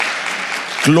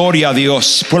Gloria a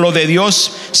Dios. Pueblo de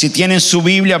Dios, si tienen su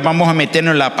Biblia, vamos a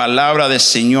meternos en la palabra del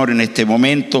Señor en este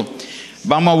momento.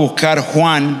 Vamos a buscar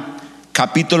Juan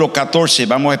capítulo 14.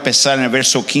 Vamos a empezar en el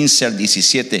verso 15 al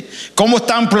 17. ¿Cómo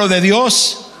están, pueblo de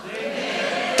Dios?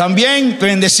 ¿También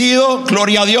bendecido?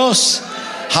 Gloria a Dios.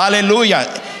 Aleluya.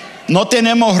 No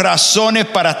tenemos razones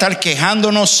para estar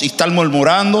quejándonos y estar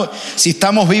murmurando. Si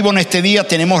estamos vivos en este día,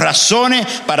 tenemos razones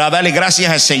para darle gracias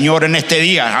al Señor en este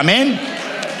día. Amén.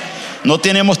 No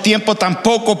tenemos tiempo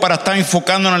tampoco para estar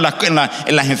enfocándonos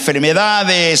en las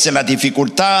enfermedades, en las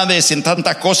dificultades, en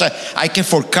tantas cosas. Hay que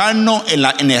enfocarnos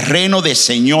en el reino del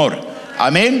Señor.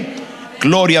 Amén.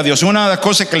 Gloria a Dios. Una de las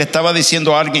cosas que le estaba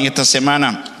diciendo a alguien esta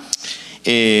semana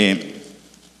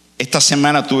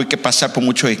tuve que pasar por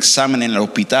muchos exámenes en el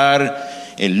hospital,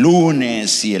 el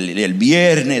lunes y el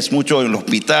viernes, mucho en el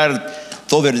hospital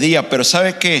todo el día. Pero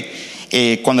 ¿sabe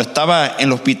qué? Cuando estaba en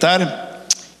el hospital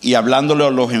y hablándole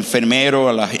a los enfermeros,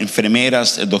 a las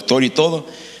enfermeras, el doctor y todo,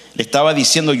 le estaba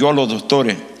diciendo yo a los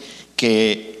doctores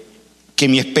que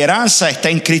mi esperanza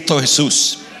está en Cristo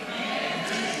Jesús.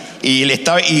 Y le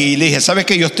dije, ¿sabes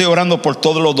qué? Yo estoy orando por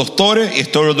todos los doctores y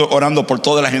estoy orando por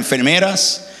todas las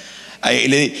enfermeras.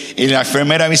 Y la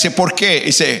enfermera me dice, ¿por qué?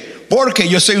 Dice, porque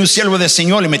yo soy un siervo del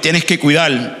Señor y me tienes que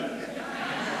cuidar.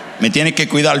 Me tienes que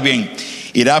cuidar bien.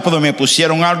 Y rápido me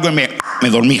pusieron algo y me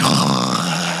dormí.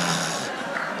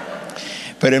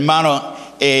 Pero hermano,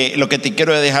 lo que te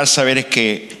quiero dejar saber es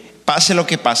que pase lo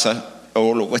que pasa,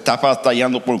 o lo estás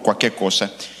batallando por cualquier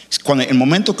cosa, cuando el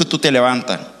momento que tú te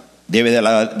levantas, debes de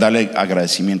darle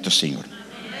agradecimiento al Señor.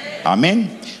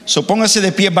 Amén. So, póngase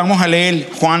de pie, vamos a leer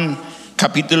Juan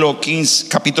capítulo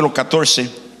 14.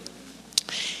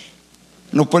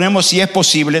 Nos ponemos, si es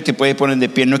posible, te puedes poner de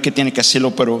pie, no es que tienes que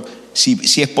hacerlo, pero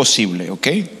si es posible, ¿ok?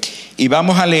 Y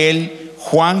vamos a leer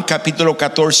Juan capítulo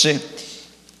 14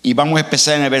 y vamos a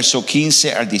empezar en el verso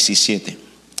 15 al 17.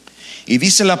 Y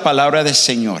dice la palabra del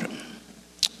Señor: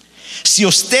 si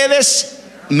ustedes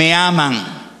me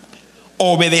aman,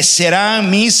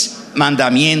 obedecerán mis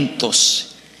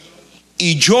mandamientos,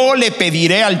 y yo le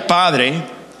pediré al Padre,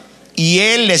 y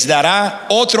Él les dará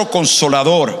otro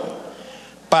consolador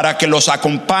para que los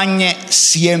acompañe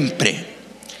siempre,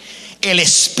 el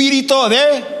Espíritu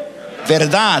de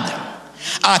verdad,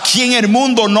 a quien el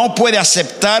mundo no puede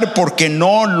aceptar porque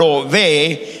no lo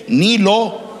ve ni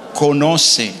lo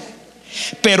conoce.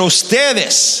 Pero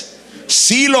ustedes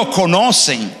sí lo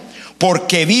conocen,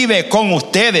 porque vive con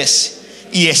ustedes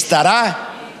y estará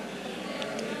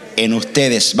en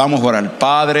ustedes. Vamos a orar.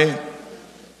 Padre,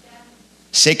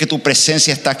 sé que tu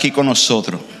presencia está aquí con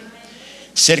nosotros.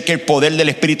 Sé que el poder del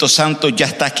Espíritu Santo ya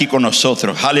está aquí con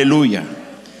nosotros. Aleluya.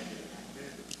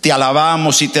 Te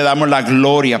alabamos y te damos la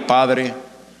gloria, Padre.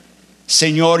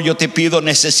 Señor, yo te pido,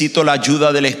 necesito la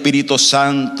ayuda del Espíritu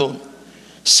Santo.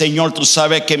 Señor, tú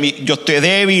sabes que yo estoy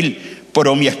débil,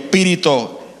 pero mi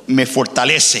espíritu me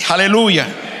fortalece. Aleluya.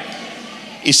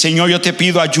 Y Señor, yo te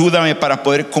pido, ayúdame para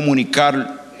poder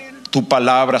comunicar tu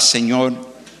palabra, Señor.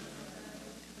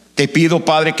 Te pido,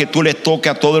 Padre, que tú le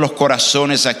toques a todos los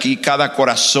corazones aquí, cada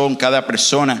corazón, cada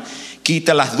persona.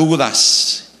 Quita las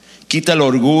dudas, quita el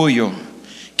orgullo,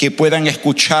 que puedan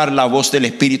escuchar la voz del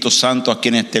Espíritu Santo aquí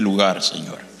en este lugar,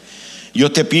 Señor.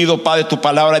 Yo te pido, Padre, tu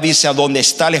palabra dice: a donde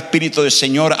está el Espíritu del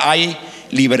Señor hay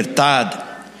libertad.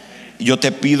 Yo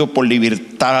te pido por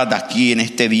libertad aquí en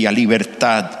este día,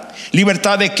 libertad.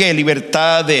 ¿Libertad de qué?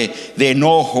 Libertad de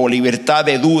enojo, libertad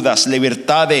de dudas,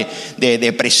 libertad de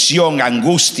depresión,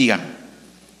 angustia.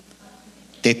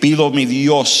 Te pido, mi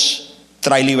Dios,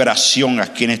 trae liberación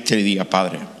aquí en este día,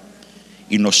 Padre.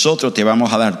 Y nosotros te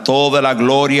vamos a dar toda la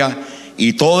gloria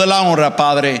y toda la honra,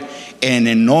 Padre, en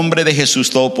el nombre de Jesús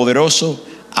Todopoderoso.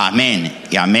 Amén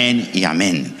y amén y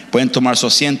amén. Pueden tomar su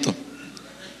asiento.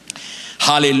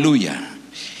 Aleluya.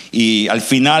 Y al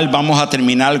final vamos a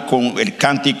terminar con el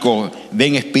cántico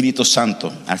Ven Espíritu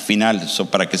Santo. Al final,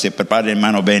 para que se prepare,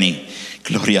 hermano Benny.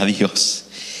 Gloria a Dios.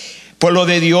 Pueblo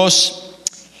de Dios,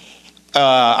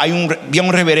 había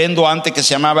un reverendo antes que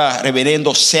se llamaba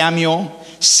reverendo Samuel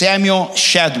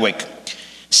Shadwick.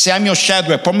 Samuel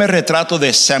Shadwick, ponme el retrato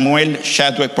de Samuel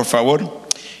Shadwick, por favor.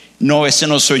 No, ese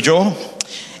no soy yo.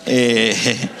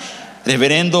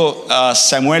 Reverendo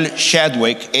Samuel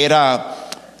Shadwick era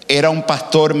un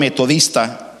pastor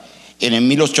metodista en el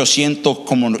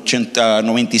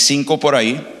 1895 por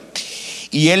ahí.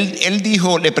 Y él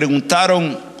dijo, le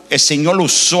preguntaron, el Señor lo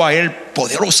usó a él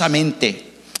poderosamente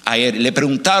a él. Le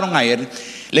preguntaron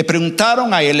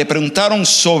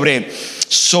sobre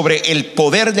el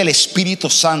poder del Espíritu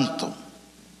Santo.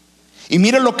 Y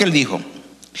miren lo que él dijo.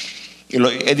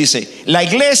 Él dice: la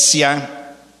iglesia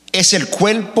es el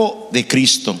cuerpo de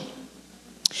Cristo.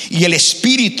 y el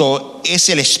Espíritu es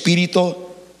el Espíritu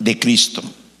de Cristo.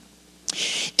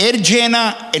 Él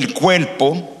llena el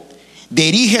cuerpo,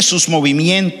 dirige sus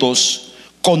movimientos,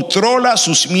 controla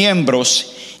sus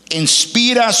miembros,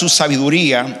 inspira su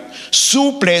sabiduría,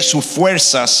 suple sus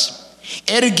fuerzas.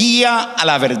 Él guía a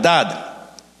la verdad,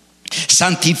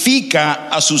 santifica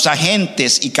a sus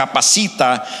agentes y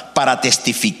capacita para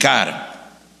testificar.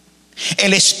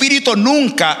 El Espíritu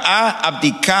nunca ha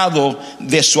abdicado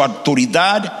de su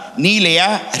autoridad ni le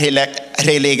ha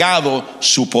relegado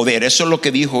su poder. Eso es lo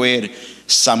que dijo él,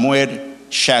 Samuel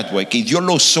Shadwell, que Dios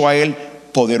lo usó a él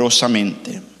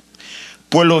poderosamente.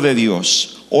 Pueblo de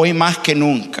Dios, hoy más que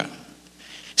nunca,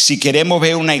 si queremos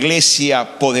ver una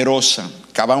iglesia poderosa,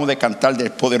 acabamos de cantar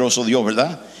del poderoso Dios,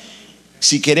 ¿verdad?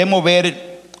 Si queremos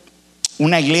ver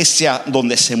una iglesia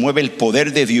donde se mueve el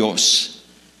poder de Dios,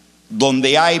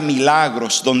 donde hay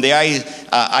milagros, donde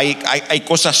hay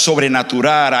cosas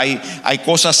sobrenaturales, hay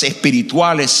cosas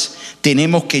espirituales,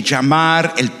 tenemos que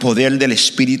llamar el poder del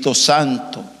Espíritu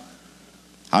Santo.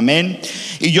 Amén.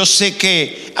 Y yo sé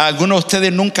que algunos de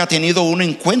ustedes nunca han tenido un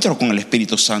encuentro con el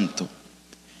Espíritu Santo.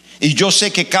 Y yo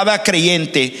sé que cada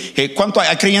creyente, ¿cuántos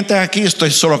hay creyentes aquí?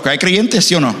 Estoy solo acá. ¿Hay creyentes,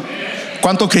 sí o no?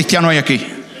 ¿Cuántos cristianos hay aquí?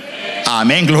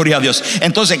 Amén, gloria a Dios.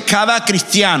 Entonces, cada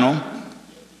cristiano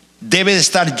debe de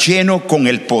estar lleno con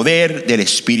el poder del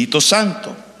Espíritu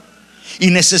Santo. Y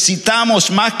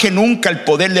necesitamos más que nunca el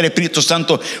poder del Espíritu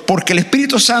Santo, porque el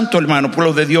Espíritu Santo, hermano,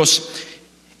 pueblo de Dios,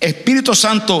 el Espíritu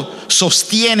Santo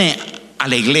sostiene a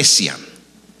la iglesia,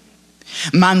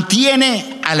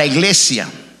 mantiene a la iglesia,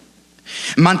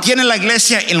 mantiene a la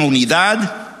iglesia en la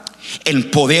unidad,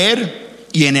 en poder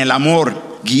y en el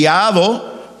amor,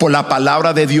 guiado por la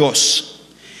palabra de Dios.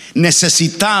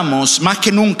 Necesitamos más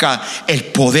que nunca el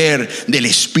poder del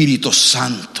Espíritu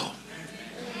Santo.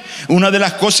 Una de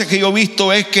las cosas que yo he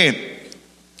visto es que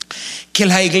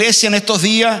la iglesia en estos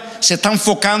días se está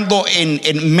enfocando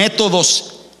en métodos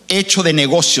hechos de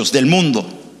negocios del mundo.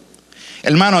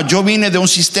 Hermano, yo vine de un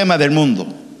sistema del mundo.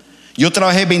 Yo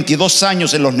trabajé 22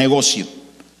 años en los negocios.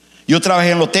 Yo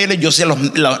trabajé en hoteles, yo sé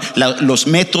los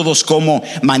métodos, cómo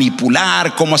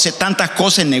manipular, cómo hacer tantas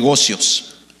cosas en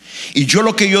negocios. Y yo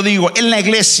lo que yo digo, en la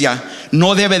iglesia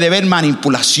no debe de haber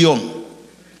manipulación.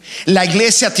 La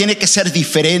iglesia tiene que ser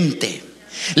diferente.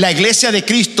 La iglesia de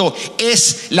Cristo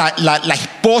es la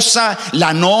esposa,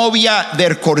 la novia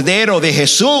del Cordero de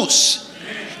Jesús.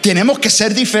 Tenemos que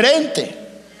ser diferentes.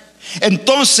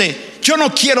 Entonces, yo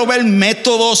no quiero ver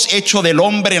métodos hechos del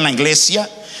hombre en la iglesia.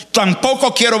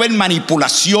 Tampoco quiero ver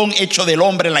manipulación hecho del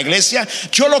hombre en la iglesia.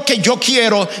 Lo que yo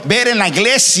quiero ver en la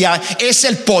iglesia es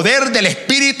el poder del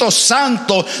Espíritu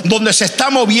Santo, donde se está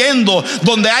moviendo,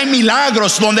 donde hay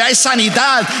milagros, donde hay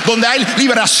sanidad, donde hay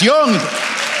liberación.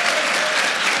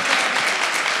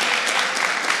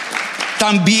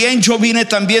 También yo vine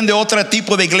también de otro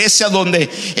tipo de iglesia donde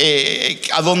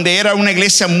era una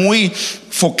iglesia muy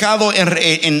enfocado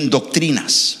en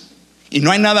doctrinas. Y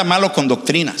no hay nada malo con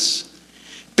doctrinas,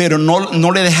 pero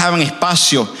no le dejaban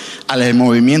espacio al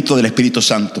movimiento del Espíritu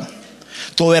Santo.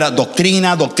 Todo era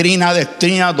doctrina, doctrina,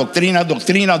 doctrina, doctrina,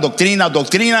 doctrina, doctrina,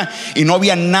 doctrina, y no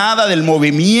había nada del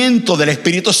movimiento del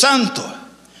Espíritu Santo.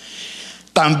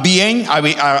 También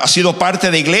ha sido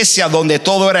parte de iglesia donde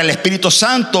todo era el Espíritu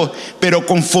Santo, pero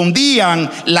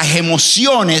confundían las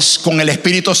emociones con el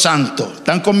Espíritu Santo.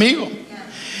 ¿Están conmigo?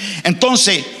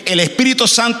 Entonces, el Espíritu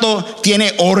Santo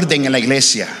tiene orden en la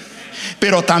iglesia,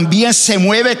 pero también se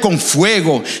mueve con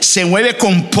fuego, se mueve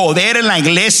con poder en la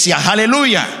iglesia.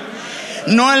 Aleluya.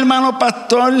 No, hermano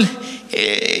pastor,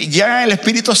 ya el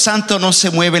Espíritu Santo no se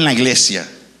mueve en la iglesia.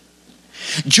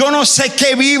 Yo no sé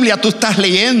qué Biblia tú estás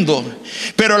leyendo,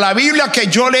 pero la Biblia que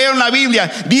yo leo en la Biblia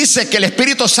dice que el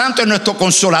Espíritu Santo es nuestro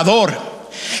consolador,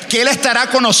 que Él estará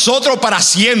con nosotros para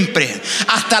siempre,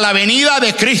 hasta la venida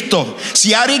de Cristo.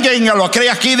 Si alguien lo cree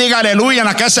aquí, diga aleluya en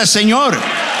la casa del Señor.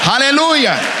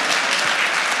 Aleluya.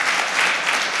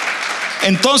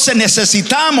 Entonces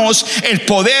necesitamos el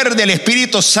poder del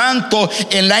Espíritu Santo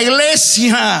en la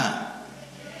iglesia.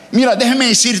 Mira, déjame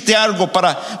decirte algo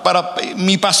para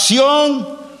mi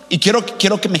pasión, y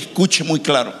quiero que me escuche muy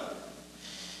claro.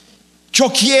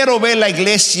 Yo quiero ver la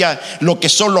iglesia, lo que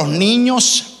son los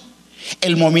niños,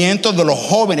 el movimiento de los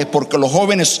jóvenes, porque los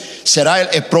jóvenes será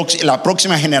la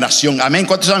próxima generación. Amén.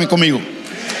 ¿Cuántos saben conmigo?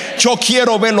 Yo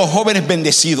quiero ver los jóvenes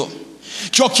bendecidos.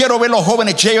 Yo quiero ver los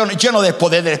jóvenes llenos del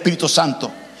poder del Espíritu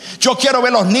Santo. Yo quiero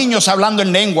ver los niños hablando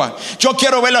en lengua. Yo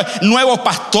quiero ver nuevos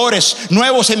pastores,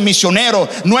 nuevos misioneros,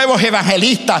 nuevos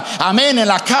evangelistas. Amén, en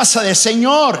la casa del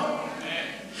Señor.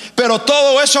 Pero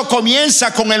todo eso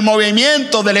comienza con el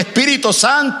movimiento del Espíritu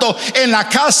Santo en la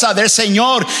casa del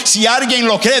Señor. Si alguien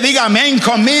lo cree, diga amén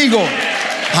conmigo.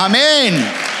 Amén.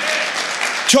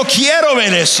 Yo quiero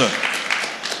ver eso.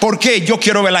 ¿Por qué? Yo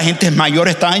quiero ver a la gente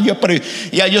mayor. Pero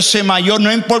ya yo soy mayor.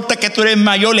 No importa que tú eres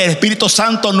mayor, el Espíritu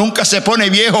Santo nunca se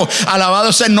pone viejo.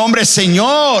 Alabado sea el nombre del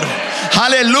Señor.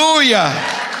 Aleluya.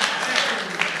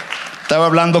 Estaba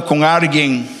hablando con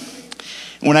alguien,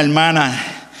 una hermana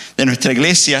de nuestra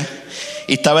iglesia,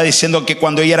 y estaba diciendo que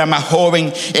cuando ella era más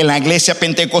joven en la iglesia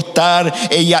pentecostal,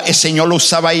 el Señor lo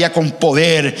usaba a ella con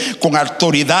poder, con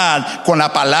autoridad, con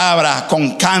la palabra,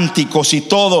 con cánticos y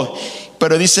todo.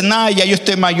 Pero dice, nada, ya yo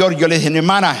estoy mayor. Yo le dije,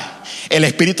 hermana, el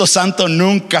Espíritu Santo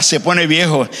nunca se pone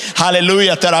viejo.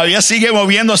 Aleluya, todavía sigue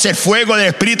moviéndose el fuego del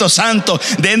Espíritu Santo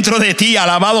dentro de ti.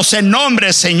 Alabado sea el nombre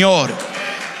del Señor.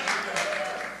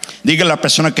 Dígale a la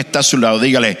persona que está a su lado,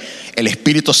 dígale, el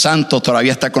Espíritu Santo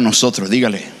todavía está con nosotros.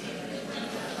 Dígale.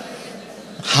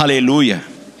 Aleluya.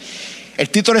 El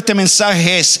título de este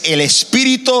mensaje es el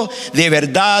Espíritu de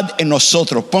verdad en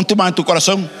nosotros. Pon tu mano en tu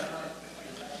corazón.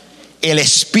 El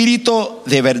Espíritu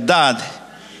de verdad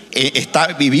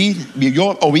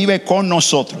vive con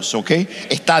nosotros, ¿ok?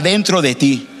 Está dentro de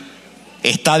ti.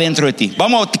 Está dentro de ti.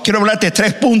 Quiero hablarte de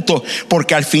 3 puntos,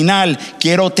 porque al final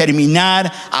quiero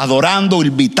terminar adorando,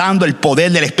 invitando el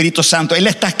poder del Espíritu Santo. Él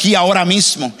está aquí ahora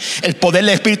mismo. El poder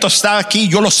del Espíritu está aquí.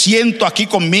 Yo lo siento aquí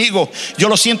conmigo. Yo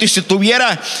lo siento. Y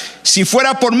si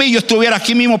fuera por mí, yo estuviera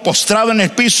aquí mismo postrado en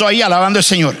el piso ahí alabando al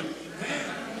Señor.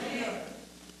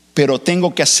 Pero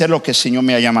tengo que hacer lo que el Señor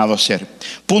me ha llamado a hacer.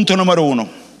 Punto número 1.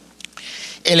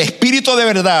 El Espíritu de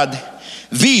verdad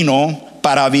vino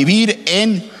para vivir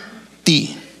en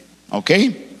ti. ¿Ok?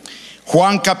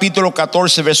 Juan capítulo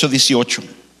 14 verso 18.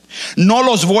 No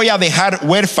los voy a dejar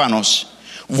huérfanos,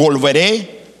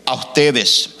 volveré a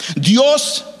ustedes.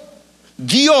 Dios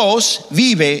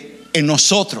vive en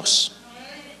nosotros.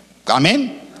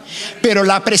 Amén. Pero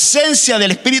la presencia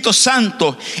del Espíritu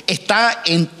Santo está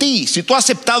en ti. Si tú has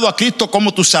aceptado a Cristo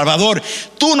como tu Salvador,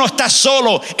 tú no estás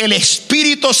solo. El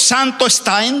Espíritu Santo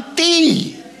está en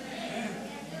ti.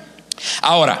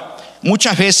 Ahora,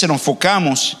 muchas veces nos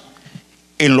enfocamos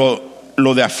en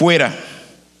lo de afuera.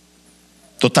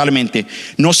 Totalmente.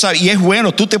 Y es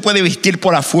bueno, tú te puedes vestir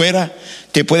por afuera,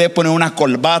 te puedes poner una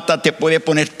corbata, te puedes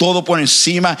poner todo por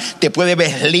encima, te puedes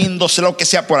ver lindo, sea lo que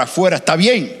sea por afuera, está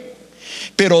bien.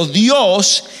 Pero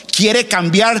Dios quiere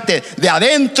cambiarte de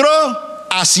adentro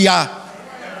hacia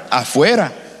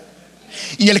afuera.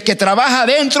 Y el que trabaja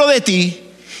dentro de ti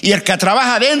y el que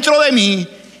trabaja dentro de mí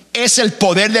es el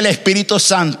poder del Espíritu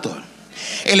Santo.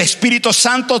 El Espíritu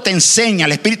Santo te enseña,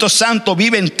 el Espíritu Santo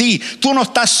vive en ti. Tú no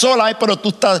estás sola, pero tú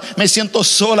estás, me siento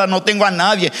sola, no tengo a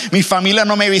nadie, mi familia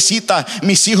no me visita,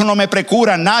 mis hijos no me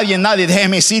procuran, nadie.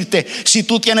 Déjeme decirte, si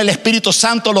tú tienes el Espíritu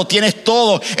Santo, lo tienes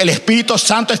todo. El Espíritu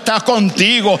Santo está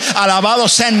contigo. Alabado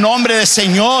sea el nombre del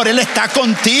Señor. Él está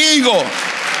contigo.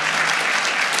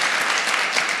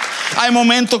 Hay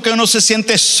momentos que uno se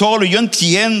siente solo. Yo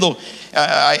entiendo.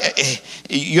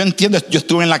 Yo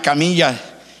estuve en la camilla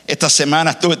esta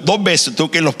semana, estuve 2 veces,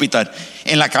 tuve que ir al hospital,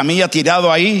 en la camilla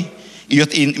tirado ahí,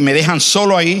 y me dejan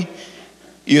solo ahí,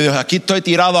 y yo digo, aquí estoy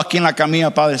tirado aquí en la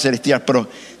camilla, Padre Celestial, pero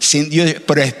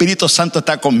el Espíritu Santo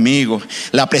está conmigo,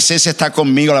 la presencia está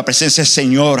conmigo, la presencia del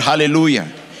Señor, aleluya.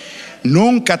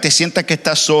 Nunca te sientas que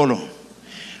estás solo,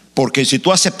 porque si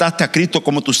tú aceptaste a Cristo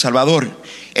como tu Salvador,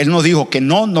 Él nos dijo que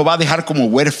no va a dejar como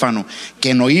huérfano,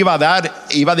 que nos iba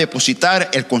a depositar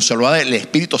el Consolador. El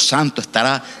Espíritu Santo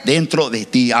estará dentro de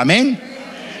ti. Amén.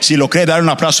 Si lo crees, dar un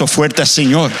aplauso fuerte al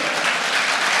Señor.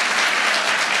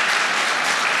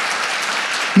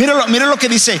 Mira lo que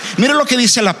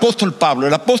dice el apóstol Pablo.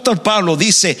 El apóstol Pablo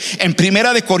dice en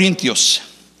 1 Corintios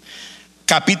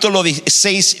capítulo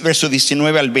 6 versos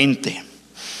 19 al 20.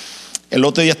 El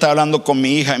otro día estaba hablando con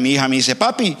mi hija, y mi hija me dice,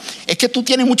 papi, es que tú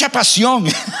tienes mucha pasión.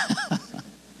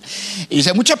 Y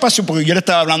dice, mucha pasión, porque yo le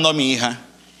estaba hablando a mi hija.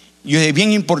 Y es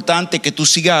bien importante que tú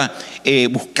sigas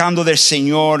buscando del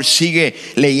Señor, sigue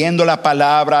leyendo la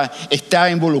palabra, está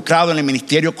involucrado en el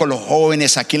ministerio con los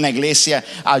jóvenes aquí en la iglesia,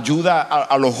 ayuda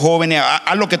a los jóvenes,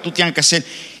 haz lo que tú tienes que hacer.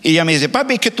 Y ella me dice,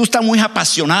 papi, es que tú estás muy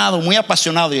apasionado.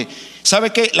 Y ¿sabe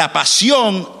qué? La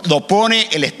pasión lo pone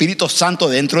el Espíritu Santo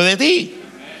dentro de ti.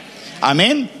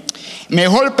 Amén.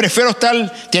 Mejor prefiero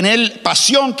tener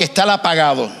pasión que estar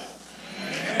apagado.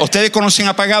 ¿Ustedes conocen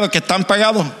apagados que están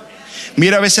apagados?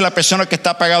 Mira a veces la persona que está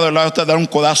apagado al lado te da un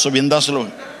codazo, bien dáselo.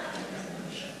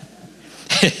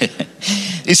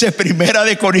 Dice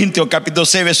 1 Corintios capítulo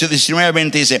 6 versos 19 a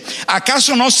 20, dice,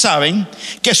 ¿acaso no saben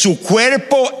que su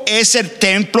cuerpo es el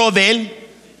templo de Él?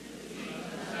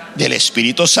 del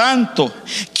Espíritu Santo,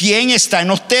 quien está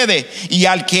en ustedes, y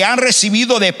al que han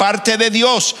recibido de parte de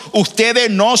Dios. Ustedes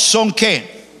no son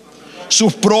 ¿qué?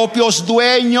 Sus propios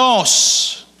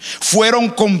dueños. Fueron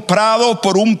comprados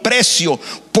por un precio.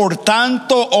 Por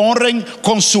tanto, honren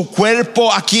con su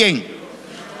cuerpo ¿a quién?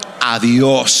 A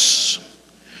Dios.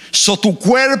 Tu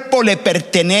cuerpo le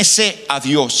pertenece a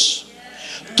Dios.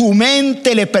 Tu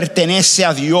mente le pertenece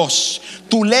a Dios.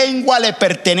 Tu lengua le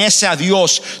pertenece a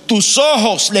Dios. Tus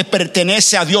ojos le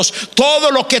pertenece a Dios.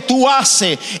 Todo lo que tú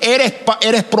haces,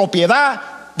 eres propiedad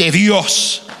de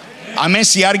Dios. Amén.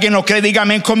 Si alguien lo cree, diga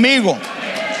amén conmigo.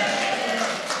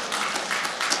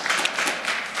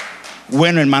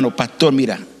 Bueno, hermano pastor,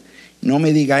 mira, no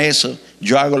me diga eso.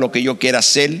 Yo hago lo que yo quiera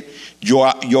hacer.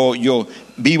 Yo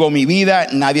vivo mi vida.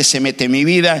 Nadie se mete en mi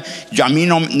vida.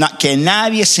 Que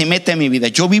nadie se meta en mi vida.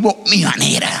 Yo vivo mi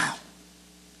manera.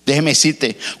 Déjeme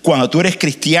decirte, cuando tú eres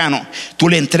cristiano, tú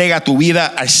le entregas tu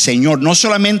vida al Señor. No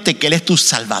solamente que Él es tu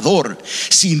Salvador,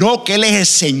 sino que Él es el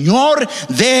Señor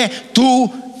de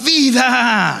tu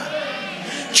vida.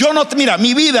 Mira,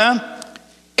 mi vida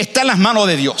está en las manos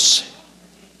de Dios.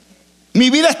 Mi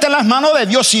vida está en las manos de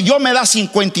Dios. Si Dios me da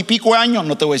 50 y pico años,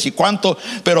 no te voy a decir cuánto,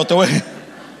 pero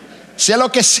sea lo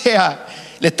que sea.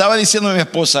 Le estaba diciendo a mi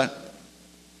esposa,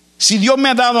 si Dios me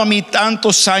ha dado a mí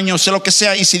tantos años, sea lo que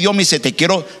sea, y si Dios me dice te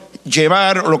quiero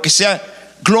llevar o lo que sea,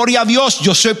 gloria a Dios,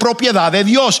 yo soy propiedad de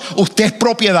Dios. Usted es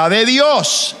propiedad de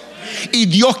Dios. Y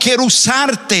Dios quiere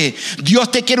usarte. Dios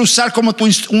te quiere usar como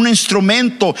un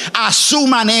instrumento a su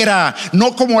manera,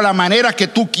 no como la manera que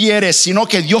tú quieres, sino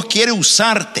que Dios quiere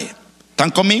usarte. ¿Están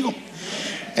conmigo?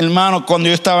 Hermano, cuando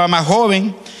yo estaba más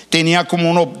joven, tenía como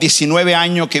unos 19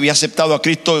 años que había aceptado a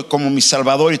Cristo como mi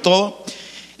Salvador y todo.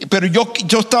 Pero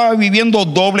yo estaba viviendo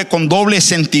con doble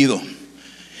sentido.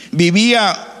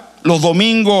 Vivía los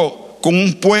domingos con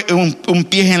un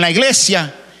pie en la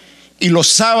iglesia y los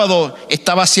sábados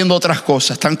estaba haciendo otras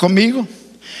cosas. ¿Están conmigo?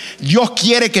 Dios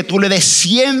quiere que tú le des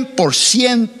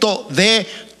 100% de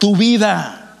tu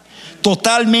vida.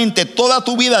 Totalmente, toda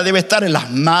tu vida debe estar en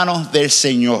las manos del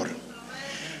Señor.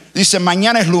 Dice,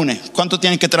 mañana es lunes. ¿Cuántos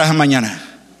tienen que trabajar mañana?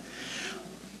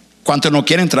 ¿Cuántos no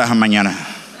quieren trabajar mañana?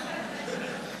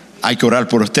 Hay que orar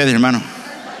por ustedes, hermano.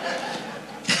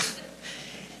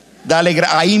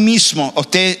 Ahí mismo,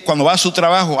 usted cuando va a su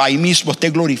trabajo, ahí mismo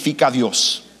usted glorifica a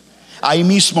Dios. Ahí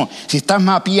mismo, si estás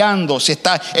mapeando,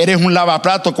 eres un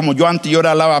lavaplato, como yo antes, yo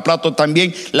era lavaplato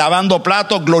también, lavando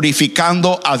platos,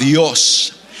 glorificando a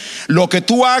Dios. Lo que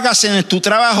tú hagas en tu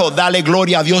trabajo, dale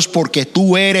gloria a Dios, porque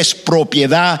tú eres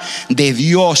propiedad de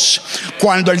Dios.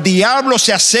 Cuando el diablo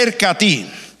se acerca a ti,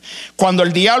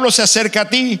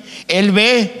 él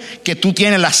ve que tú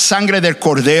tienes la sangre del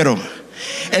Cordero.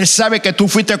 Él sabe que tú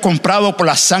fuiste comprado por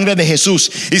la sangre de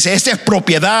Jesús. Dice, esta es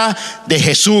propiedad de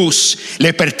Jesús,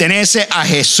 le pertenece a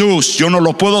Jesús. Yo no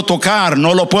lo puedo tocar.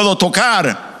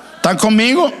 ¿Están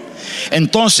conmigo?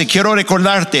 Entonces quiero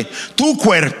recordarte, tu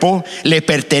cuerpo le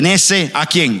pertenece ¿a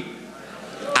quién?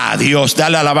 A Dios.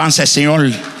 Dale alabanza al Señor.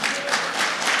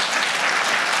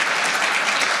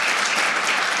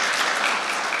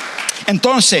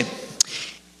 Entonces,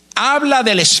 habla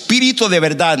del Espíritu de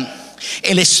verdad.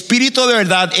 El Espíritu de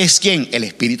verdad es ¿quién? El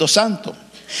Espíritu Santo.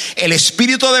 El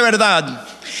Espíritu de verdad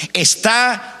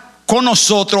está con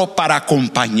nosotros para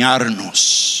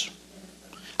acompañarnos.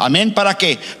 Amén. ¿Para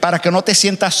qué? Para que no te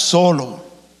sientas solo.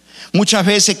 Muchas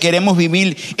veces queremos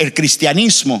vivir el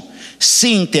cristianismo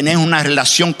sin tener una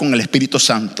relación con el Espíritu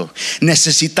Santo.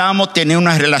 Necesitamos tener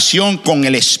una relación con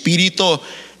el Espíritu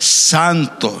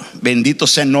Santo. Bendito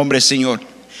sea el nombre del Señor.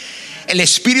 El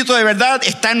Espíritu de verdad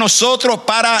está en nosotros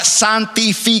para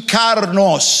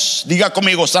santificarnos. Diga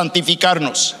conmigo,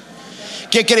 santificarnos.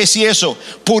 ¿Qué quiere decir eso?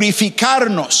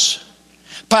 Purificarnos,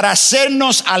 para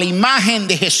hacernos a la imagen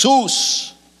de Jesús.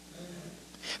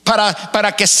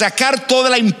 Para que sacar toda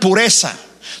la impureza,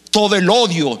 todo el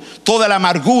odio, toda la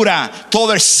amargura,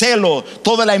 todo el celo,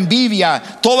 toda la envidia,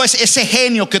 todo ese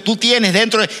genio que tú tienes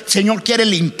dentro. El Señor quiere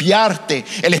limpiarte.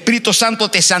 El Espíritu Santo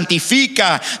te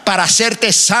santifica para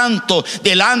hacerte santo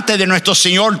delante de nuestro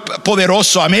Señor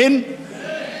poderoso. Amén.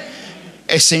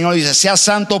 El Señor dice, sea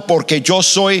santo porque yo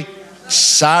soy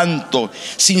santo.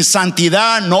 Sin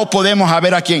santidad no podemos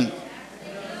ver a quién.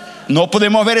 No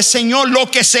podemos ver al Señor. Lo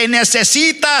que se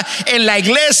necesita en la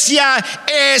iglesia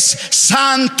es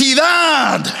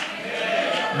santidad.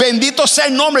 Bendito sea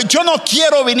el nombre. Yo no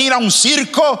quiero venir a un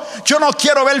circo. Yo no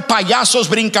quiero ver payasos,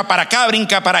 brinca para acá,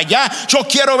 brinca para allá. Yo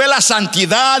quiero ver la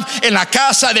santidad en la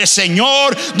casa del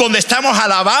Señor, donde estamos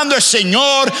alabando al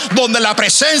Señor, donde la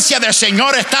presencia del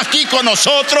Señor está aquí con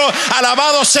nosotros.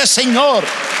 Alabado sea el Señor.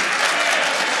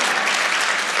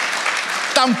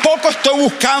 tampoco estoy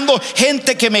buscando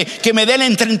gente que me dé el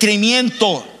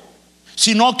entretenimiento,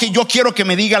 sino que yo quiero que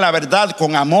me diga la verdad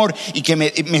con amor y que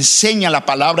me enseñe la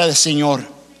palabra del Señor.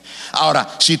 Ahora,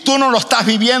 si tú no lo estás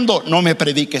viviendo, no me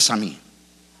prediques a mí,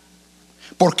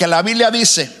 porque la Biblia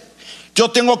dice: yo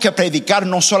tengo que predicar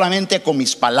no solamente con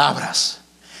mis palabras,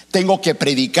 tengo que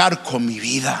predicar con mi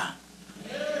vida.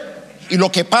 Y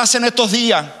lo que pasa en estos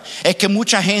días es que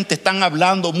mucha gente están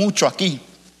hablando mucho aquí,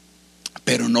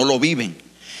 pero no lo viven.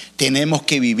 Tenemos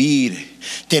que vivir,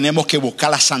 tenemos que buscar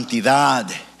la santidad.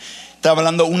 Estaba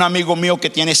hablando un amigo mío que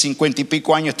tiene 50 y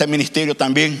pico años, está en ministerio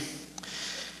también.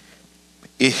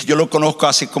 Y yo lo conozco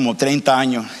hace como 30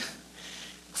 años.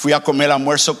 Fui a comer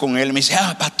almuerzo con él. Me dice: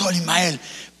 Pastor Ismael,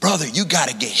 brother, you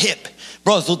gotta get hip.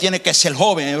 Brother, tú tienes que ser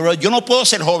joven. Yo no puedo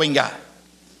ser joven ya.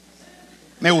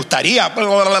 Me gustaría.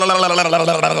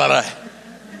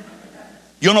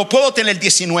 Yo no puedo tener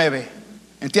 19.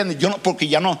 ¿Entiendes? Yo no, porque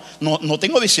ya no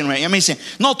tengo 19. Ella me dice: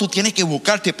 no, tú tienes que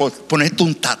buscarte ponerte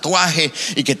un tatuaje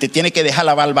y que te tienes que dejar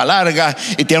la barba larga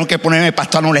y tengo que ponerme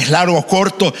pantalones largos,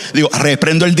 cortos. Digo,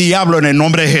 reprendo el diablo en el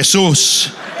nombre de Jesús.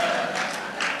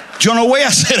 Yo no voy a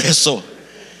hacer eso.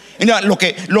 Mira,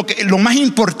 lo más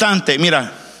importante,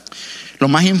 lo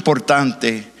más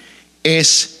importante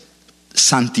es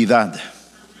santidad.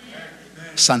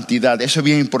 Santidad, eso es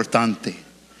bien importante.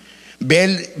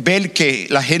 Ver que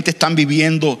la gente está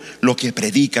viviendo lo que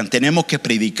predican. Tenemos que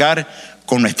predicar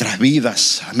con nuestras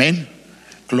vidas. Amén.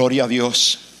 Gloria a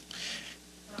Dios.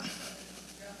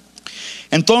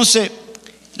 Entonces,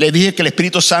 le dije que el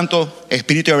Espíritu Santo,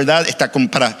 Espíritu de verdad, está con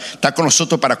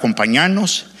nosotros para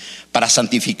acompañarnos, para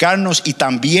santificarnos y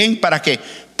también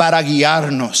para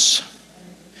guiarnos.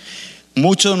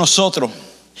 Muchos de nosotros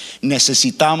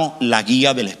necesitamos la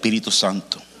guía del Espíritu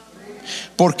Santo.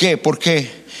 ¿Por qué?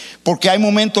 Porque hay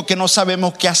momentos que no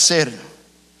sabemos qué hacer,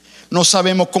 no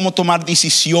sabemos cómo tomar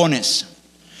decisiones.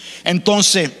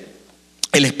 Entonces,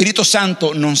 el Espíritu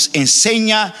Santo nos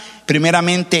enseña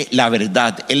primeramente la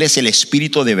verdad. Él es el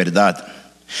Espíritu de verdad.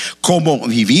 Cómo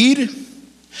vivir,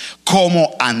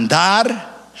 cómo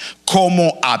andar,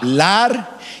 cómo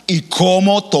hablar y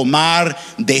cómo tomar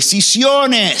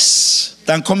decisiones.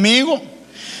 ¿Están conmigo?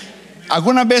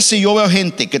 Algunas veces yo veo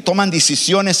gente que toman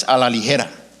decisiones a la ligera.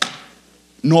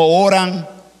 No oran,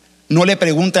 no le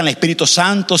preguntan al Espíritu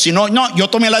Santo, sino, no, yo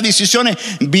tomé las decisiones,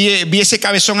 vi ese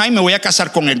cabezón ahí, me voy a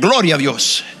casar con él, gloria a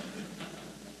Dios.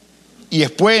 Y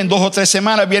después en 2 o 3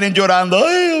 semanas vienen llorando: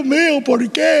 ay, Dios mío,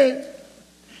 ¿por qué?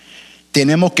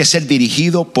 Tenemos que ser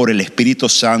dirigidos por el Espíritu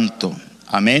Santo,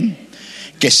 amén.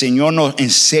 Que el Señor nos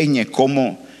enseñe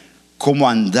cómo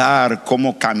andar,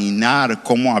 cómo caminar,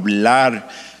 cómo hablar,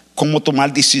 cómo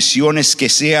tomar decisiones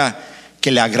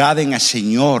que le agraden al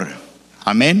Señor.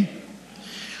 Amén.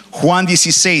 Juan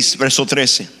 16, verso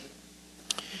 13.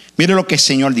 Mire lo que el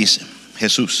Señor dice,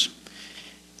 Jesús: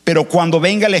 pero cuando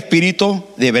venga el Espíritu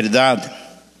de verdad,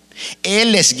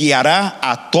 Él les guiará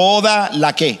a toda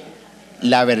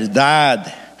la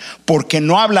verdad, porque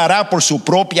no hablará por su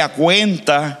propia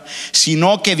cuenta,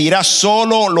 sino que dirá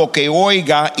solo lo que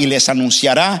oiga y les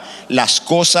anunciará las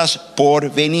cosas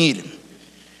por venir.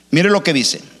 Mire lo que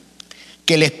dice: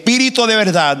 que el Espíritu de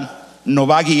verdad nos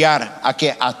va a guiar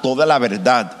a toda la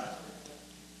verdad.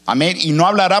 Amén. Y no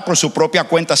hablará por su propia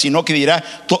cuenta, sino que dirá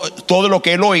todo lo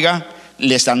que él oiga,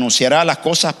 les anunciará las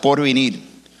cosas por venir.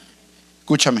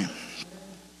 Escúchame.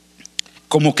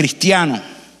 Como cristiano,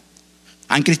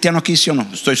 ¿hay cristianos aquí, sí o no?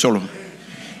 Estoy solo.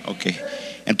 Ok.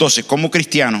 Entonces, como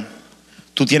cristiano,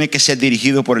 tú tienes que ser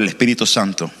dirigido por el Espíritu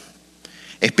Santo.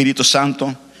 Espíritu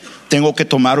Santo, tengo que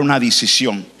tomar una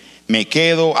decisión. Me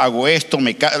quedo, hago esto,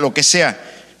 lo que sea.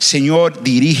 Señor,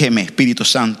 dirígeme, Espíritu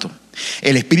Santo.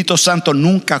 El Espíritu Santo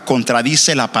nunca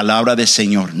contradice la palabra del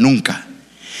Señor, nunca.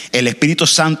 El Espíritu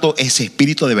Santo es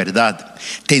espíritu de verdad.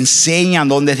 Te enseña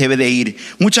dónde debe de ir.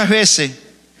 Muchas veces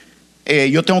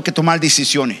yo tengo que tomar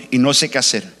decisiones y no sé qué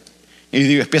hacer. Y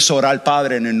digo, empiezo a orar: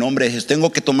 Padre, en el nombre de Jesús.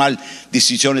 Tengo que tomar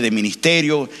decisiones de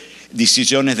ministerio,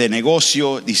 decisiones de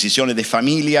negocio, decisiones de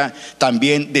familia,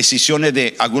 también decisiones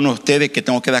de algunos de ustedes que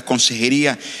tengo que dar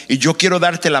consejería. Y yo quiero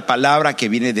darte la palabra que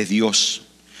viene de Dios,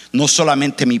 no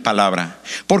solamente mi palabra,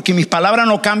 porque mis palabras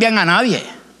no cambian a nadie.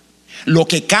 Lo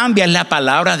que cambia es la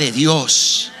palabra de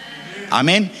Dios.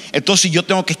 Amén. Entonces yo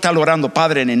tengo que estar orando: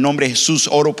 Padre, en el nombre de Jesús,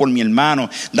 oro por mi hermano.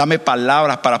 Dame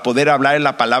palabras para poder hablar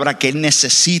la palabra que él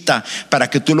necesita, para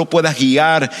que tú lo puedas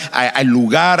guiar al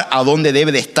lugar a donde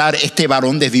debe de estar este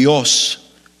varón de Dios.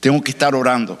 Tengo que estar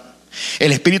orando.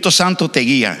 El Espíritu Santo te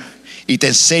guía y te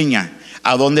enseña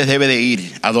a dónde debe de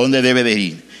ir,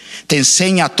 te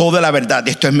enseña toda la verdad.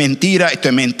 Esto es mentira, esto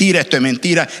es mentira, esto es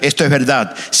mentira, esto es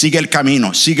verdad. Sigue el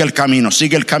camino, sigue el camino,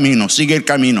 sigue el camino, sigue el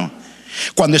camino.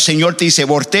 Cuando el Señor te dice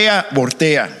voltea,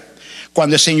 voltea.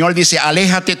 Cuando el Señor dice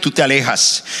aléjate, tú te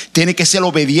alejas. Tienes que ser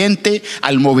obediente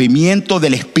al movimiento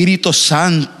del Espíritu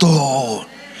Santo.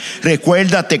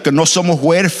 Recuérdate que no somos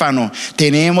huérfanos,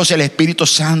 tenemos el Espíritu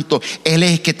Santo. Él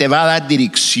es el que te va a dar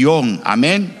dirección.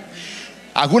 Amén.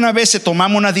 Algunas veces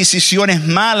tomamos unas decisiones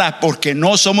malas porque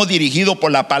no somos dirigidos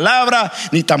por la palabra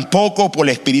ni tampoco por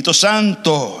el Espíritu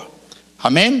Santo.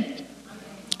 Amén.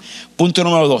 Punto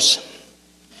número 2.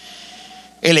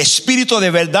 El Espíritu de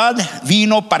verdad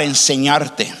vino para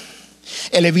enseñarte.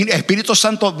 El Espíritu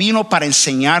Santo vino para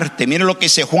enseñarte. Mire lo que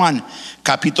dice Juan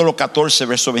capítulo 14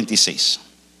 verso 26.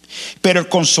 Pero el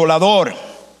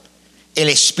Consolador, el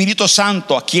Espíritu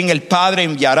Santo, a quien el Padre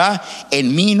enviará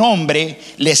en mi nombre,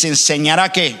 les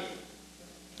enseñará ¿qué?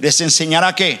 Les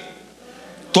enseñará ¿qué?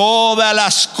 Todas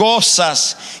las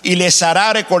cosas, y les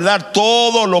hará recordar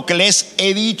todo lo que les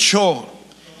he dicho.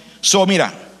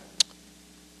 Mira,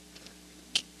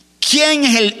 ¿quién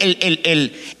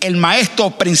es el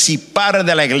maestro principal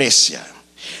de la iglesia?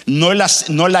 No es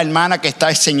la hermana que está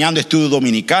enseñando estudio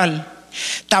dominical.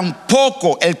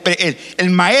 Tampoco el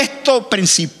maestro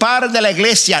principal de la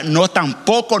iglesia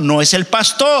tampoco es el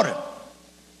pastor.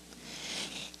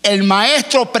 El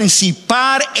maestro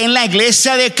principal en la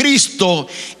iglesia de Cristo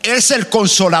es el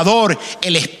Consolador,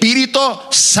 el Espíritu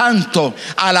Santo.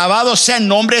 Alabado sea el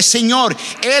nombre del Señor.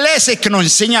 Él es el que nos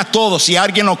enseña todo. Si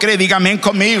alguien lo cree, diga amén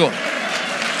conmigo.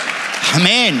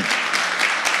 Amén.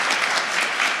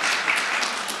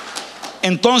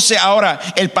 Entonces ahora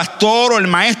el pastor o el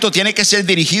maestro tiene que ser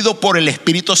dirigido por el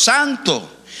Espíritu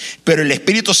Santo. Pero el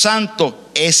Espíritu Santo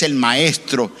es el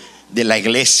maestro de la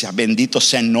iglesia. Bendito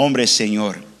sea el nombre del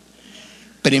Señor.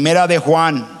 Primera de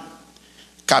Juan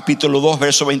capítulo 2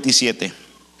 verso 27.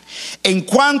 En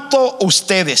cuanto a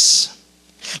ustedes,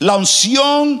 la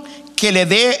unción que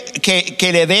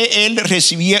de él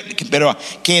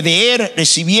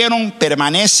recibieron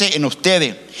permanece en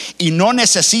ustedes, y no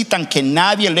necesitan que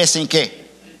nadie les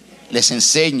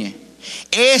enseñe.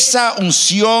 Esa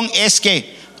unción es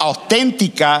que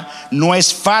auténtica, no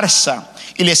es falsa,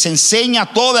 y les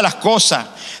enseña todas las cosas.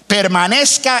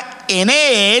 Permanezca en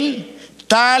él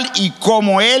tal y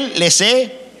como él les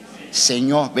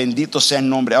enseñó. Bendito sea el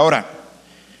nombre. Ahora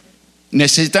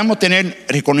necesitamos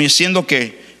reconociendo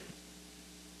que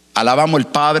alabamos el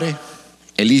Padre,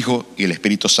 el Hijo y el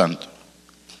Espíritu Santo.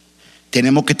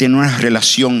 Tenemos que tener una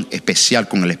relación especial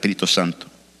con el Espíritu Santo.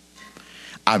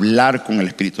 Hablar con el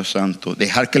Espíritu Santo.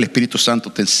 Dejar que el Espíritu Santo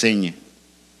te enseñe.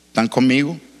 ¿Están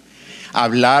conmigo?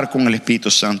 Hablar con el Espíritu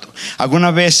Santo.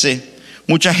 Algunas veces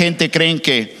mucha gente cree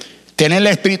que tener el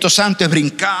Espíritu Santo es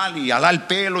brincar y alar el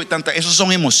pelo y tantas. Esas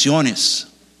son emociones.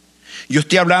 Yo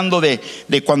estoy hablando de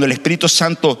cuando el Espíritu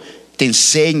Santo te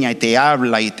enseña y te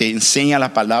habla y te enseña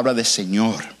la palabra del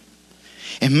Señor.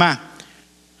 Es más,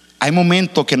 hay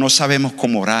momentos que no sabemos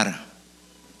cómo orar.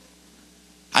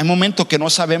 Hay momentos que no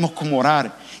sabemos cómo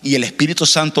orar y el Espíritu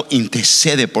Santo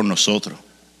intercede por nosotros.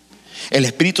 El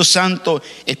Espíritu Santo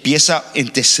empieza a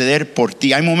interceder por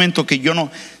ti. Hay momentos que yo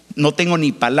no tengo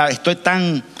ni palabras. Estoy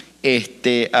tan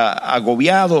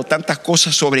agobiado, tantas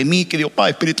cosas sobre mí que digo,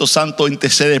 Padre, Espíritu Santo,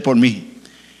 intercede por mí.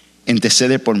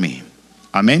 Intercede por mí.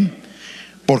 Amén.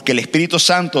 Porque el Espíritu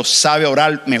Santo sabe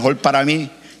orar mejor para mí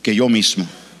que yo mismo.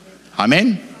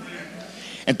 Amén.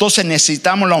 Entonces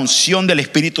necesitamos la unción del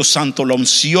Espíritu Santo. La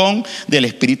unción del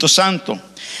Espíritu Santo.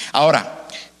 Ahora,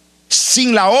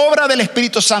 sin la obra del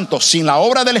Espíritu Santo,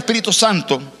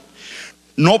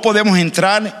 no podemos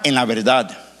entrar en la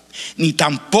verdad, ni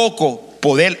tampoco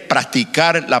poder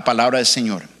practicar la palabra del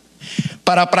Señor.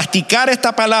 Para practicar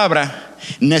esta palabra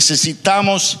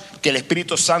necesitamos que el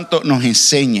Espíritu Santo nos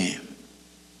enseñe.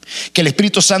 Que el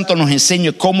Espíritu Santo nos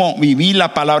enseñe cómo vivir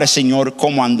la palabra del Señor,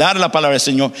 cómo andar la palabra del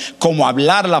Señor, cómo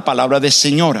hablar la palabra del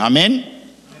Señor. Amén.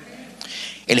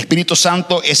 El Espíritu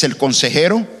Santo es el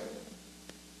consejero,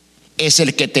 es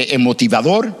el que te es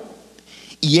motivador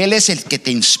y Él es el que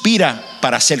te inspira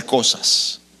para hacer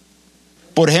cosas.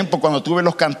 Por ejemplo, cuando tú ves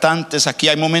los cantantes aquí,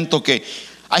 hay momentos que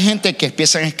hay gente que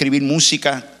empiezan a escribir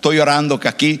música. Estoy orando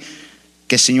que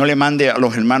el Señor le mande a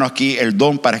los hermanos aquí el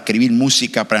don para escribir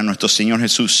música para nuestro Señor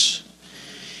Jesús.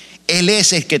 Él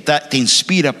es el que te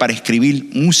inspira para escribir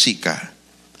música.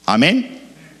 Amén.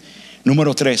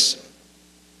 Número 3.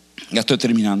 Ya estoy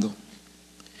terminando.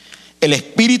 El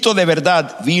Espíritu de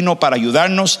verdad vino para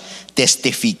ayudarnos a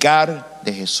testificar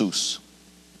de Jesús.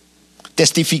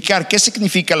 Testificar, ¿qué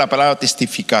significa la palabra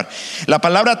testificar? La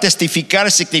palabra testificar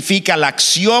significa la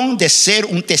acción de ser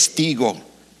un testigo.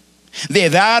 de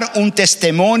dar un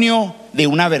testimonio de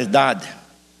una verdad.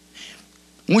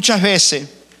 Muchas veces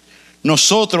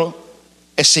nosotros,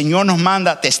 el Señor nos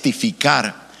manda a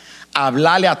testificar, a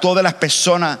hablarle a todas las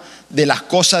personas de las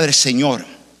cosas del Señor.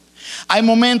 Hay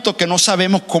momentos que no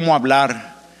sabemos cómo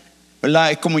hablar,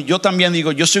 ¿verdad? Es como yo también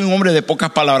digo, yo soy un hombre de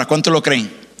pocas palabras. ¿Cuántos lo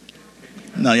creen?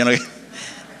 No, yo no.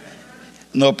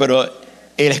 No, pero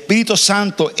el Espíritu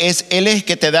Santo Él es el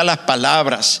que te da las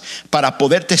palabras para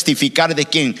poder testificar ¿de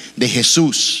quién? De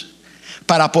Jesús.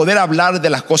 Para poder hablar de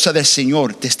las cosas del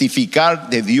Señor, testificar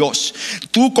de Dios.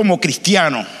 Tú como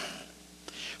cristiano,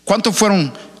 ¿cuántos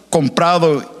fueron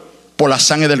comprados por la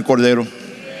sangre del Cordero?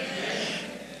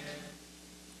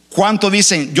 ¿Cuántos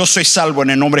dicen yo soy salvo en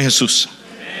el nombre de Jesús?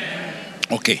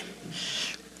 Ok.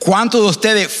 ¿Cuántos de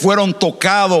ustedes fueron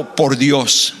tocados por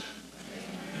Dios?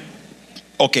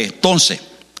 Ok, entonces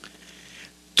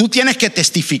tú tienes que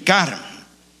testificar,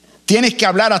 tienes que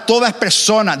hablar a todas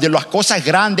personas de las cosas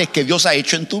grandes que Dios ha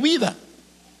hecho en tu vida.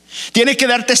 Tienes que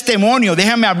dar testimonio.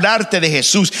 Déjame hablarte de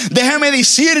Jesús, déjame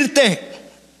decirte,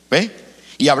 ¿ve?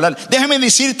 Y hablar, déjame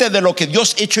decirte de lo que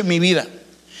Dios ha hecho en mi vida.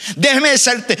 Déjame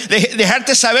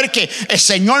dejarte saber que el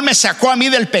Señor me sacó a mí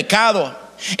del pecado.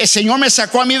 El Señor me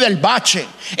sacó a mí del bache.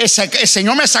 El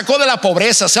Señor me sacó de la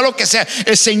pobreza, sea lo que sea.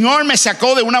 El Señor me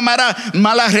sacó de una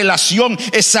mala relación.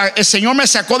 El Señor me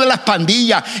sacó de las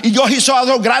pandillas y Dios hizo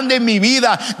algo grande en mi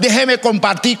vida. Déjeme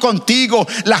compartir contigo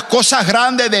las cosas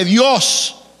grandes de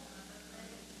Dios.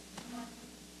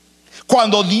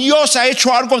 Cuando Dios ha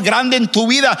hecho algo grande en tu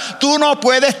vida, tú no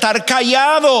puedes estar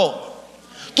callado.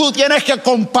 Tú tienes que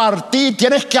compartir,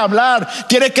 tienes que hablar,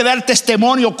 tienes que dar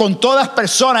testimonio con todas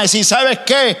personas. Y si sabes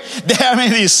qué, déjame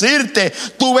decirte,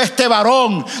 tú ves este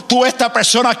varón, tú ves esta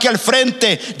persona aquí al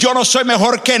frente, yo no soy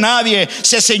mejor que nadie.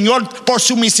 Si el Señor por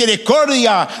su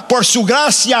misericordia, por su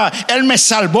gracia, Él me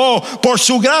salvó. Por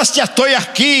su gracia estoy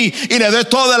aquí y le doy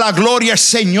toda la gloria al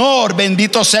Señor.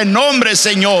 Bendito sea el nombre del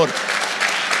Señor.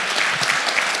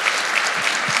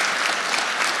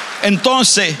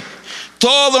 Entonces,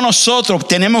 todos nosotros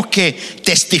tenemos que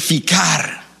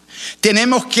testificar,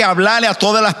 tenemos que hablarle a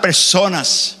todas las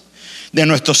personas de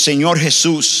nuestro Señor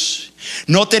Jesús.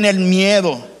 No tener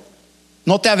miedo,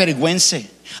 no te avergüences.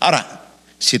 Ahora,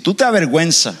 si tú te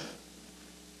avergüenzas,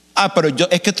 pero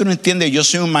es que tú no entiendes, yo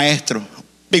soy un maestro,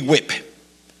 big whip.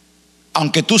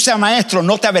 Aunque tú seas maestro,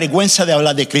 no te avergüenza de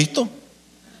hablar de Cristo.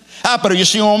 Pero yo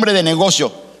soy un hombre de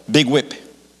negocio, big whip.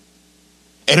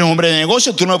 Eres un hombre de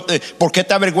negocio, tú no, ¿por qué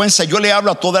te avergüenza? Yo le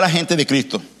hablo a toda la gente de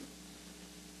Cristo.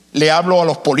 Le hablo a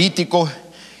los políticos.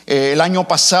 El año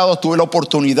pasado tuve la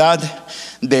oportunidad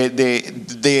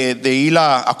de ir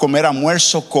a comer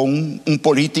almuerzo con un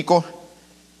político,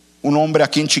 un hombre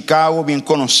aquí en Chicago, bien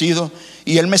conocido.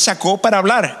 Y él me sacó para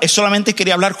hablar. Él solamente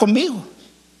quería hablar conmigo.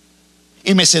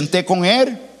 Y me senté con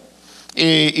él.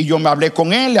 Y yo me hablé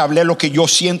con él, le hablé lo que yo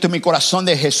siento en mi corazón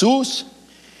de Jesús.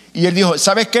 Y él dijo,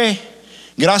 ¿sabes qué?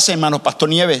 Gracias, hermano Pastor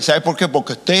Nieves. ¿Sabe por qué?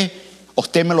 Porque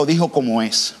usted me lo dijo como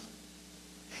es.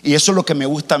 Y eso es lo que me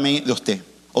gusta a mí de usted.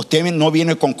 Usted no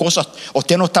viene con cosas,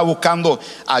 usted no está buscando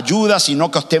ayuda, sino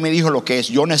que usted me dijo lo que es.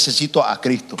 Yo necesito a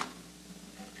Cristo.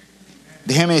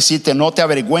 Déjeme decirte, no te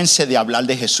avergüences de hablar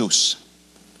de Jesús.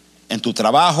 En tu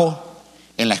trabajo,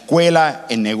 en la escuela,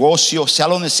 en negocio, sea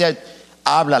donde sea,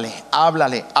 háblale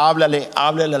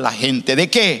a la gente. ¿De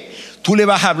qué? Tú le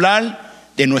vas a hablar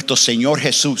de nuestro Señor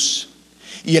Jesús.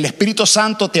 Y el Espíritu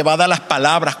Santo te va a dar las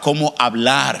palabras como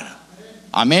hablar.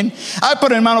 Amén.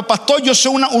 Pero hermano pastor, yo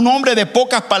soy un hombre de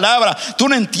pocas palabras. Tú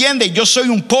no entiendes, yo soy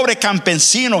un pobre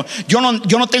campesino. Yo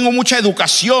no tengo mucha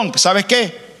educación. ¿Sabes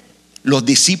qué? Los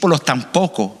discípulos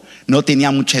tampoco no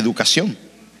tenían mucha educación.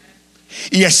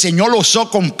 Y el Señor lo usó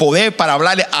con poder para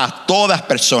hablarle a todas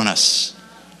personas.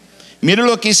 Mire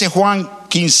lo que dice Juan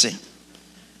 15.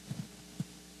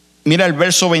 Mira el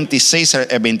verso 26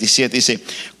 al 27, dice: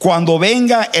 cuando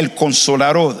venga el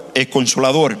consolador,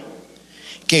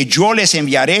 que yo les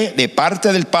enviaré de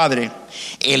parte del Padre,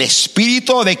 el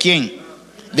Espíritu de ¿quién?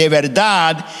 De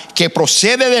verdad, que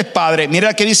procede del Padre.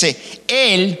 Mira que dice,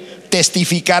 Él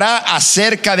testificará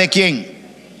acerca de ¿quién?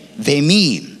 De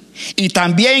mí. Y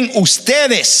también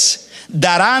ustedes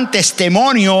darán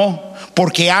testimonio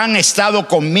porque han estado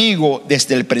conmigo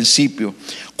desde el principio.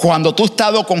 Cuando tú has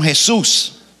estado con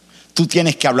Jesús, tú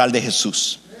tienes que hablar de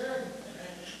Jesús.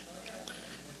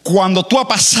 Cuando tú has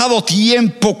pasado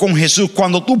tiempo con Jesús,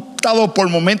 cuando tú has estado por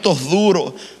momentos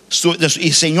duros y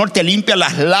el Señor te limpia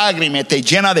las lágrimas, te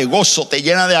llena de gozo, te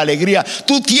llena de alegría,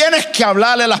 tú tienes que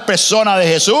hablarle a las personas de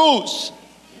Jesús.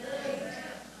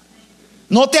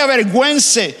 No te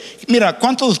avergüences. Mira,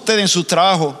 ¿cuántos de ustedes en su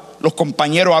trabajo, los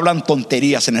compañeros hablan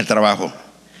tonterías en el trabajo?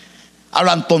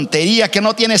 hablan tonterías que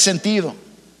no tienen sentido.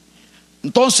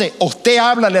 Entonces usted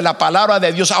háblale la palabra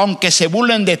de Dios, aunque se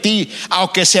burlen de ti,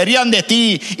 aunque se rían de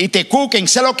ti y te cuquen,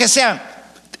 sea lo que sea.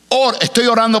 Estoy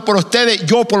orando por ustedes.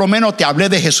 Yo por lo menos te hablé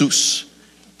de Jesús.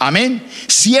 Amén.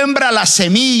 Siembra la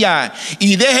semilla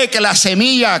y deje que la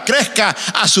semilla crezca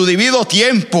a su debido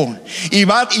tiempo. Y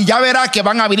ya verá que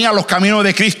van a venir a los caminos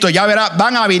de Cristo. Ya verá,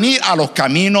 van a venir a los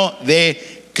caminos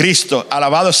de Cristo.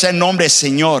 Alabado sea el nombre del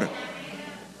Señor.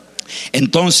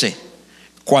 Entonces,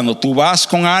 cuando tú vas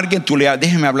con alguien, tú le das,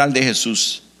 déjeme hablar de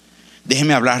Jesús.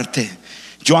 Déjeme hablarte.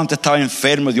 Yo antes estaba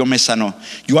enfermo, Dios me sanó.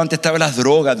 Yo antes estaba en las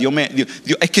drogas,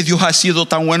 es que Dios ha sido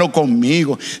tan bueno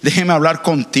conmigo. Déjeme hablar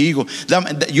contigo.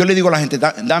 Yo le digo a la gente,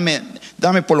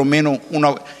 dame por lo menos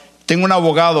tengo un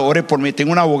abogado, ore por mí.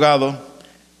 Tengo un abogado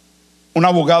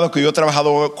que yo he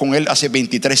trabajado con él hace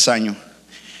 23 años.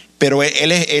 Pero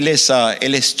él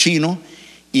es chino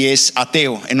y es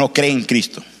ateo, él no cree en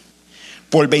Cristo.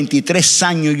 Por 23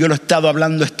 años yo le he estado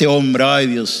hablando a este hombre. Ay,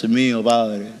 Dios mío,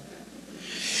 Padre.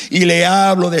 Y le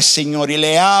hablo del Señor, y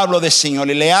le hablo del Señor,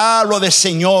 y le hablo del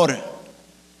Señor.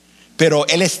 Pero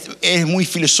él es muy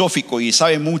filosófico y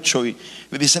sabe mucho. Y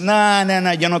me dice,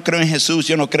 no, yo no creo en Jesús,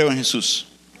 yo no creo en Jesús.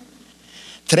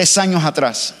 3 años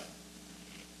atrás,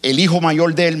 el hijo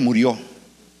mayor de él murió.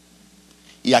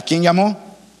 ¿Y a quién llamó?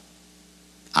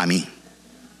 A mí.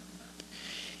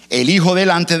 El hijo de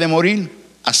él, antes de morir,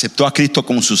 aceptó a Cristo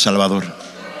como su Salvador.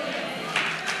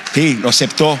 Sí, lo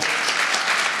aceptó.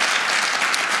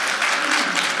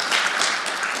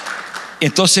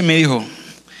 Entonces me dijo,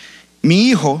 mi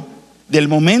hijo, del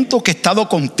momento que he estado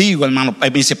contigo, hermano,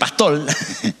 me dice, pastor,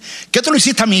 ¿qué te lo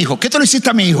hiciste a mi hijo? ¿Qué te lo hiciste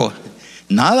a mi hijo?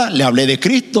 Nada, le hablé de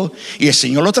Cristo y el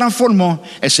Señor lo transformó,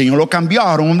 el Señor lo cambió,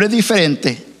 ahora un hombre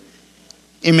diferente.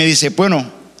 Y me dice, por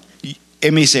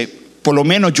lo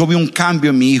menos yo vi un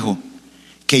cambio en mi hijo,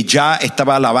 que ya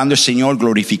estaba alabando al Señor,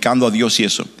 glorificando a Dios y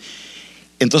eso.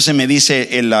 Entonces me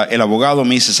dice el abogado,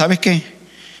 me dice, ¿sabes qué?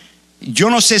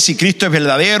 Yo no sé si Cristo es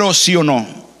verdadero, sí o no,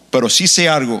 pero sí sé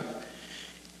algo,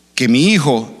 que mi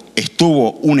hijo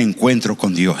tuvo un encuentro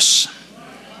con Dios.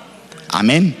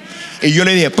 Amén. Y yo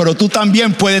le dije, pero tú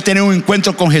también puedes tener un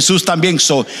encuentro con Jesús también.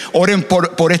 Oren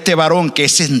por este varón que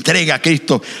se entrega a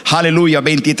Cristo. Aleluya,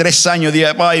 23 años.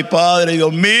 Dije, ay, Padre,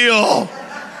 Dios mío.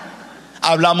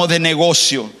 Hablamos de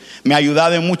negocio. Me ha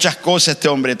ayudado en muchas cosas este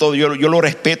hombre. Todo. Yo lo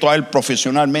respeto a él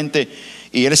profesionalmente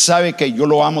y él sabe que yo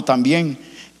lo amo también.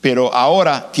 Pero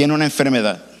ahora tiene una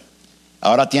enfermedad.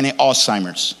 Ahora tiene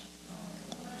Alzheimer's.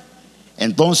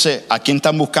 Entonces, ¿a quién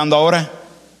están buscando ahora?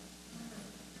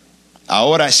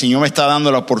 Ahora el Señor me está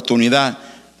dando la oportunidad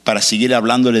para seguir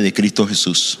hablándole de Cristo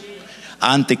Jesús.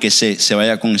 Antes que se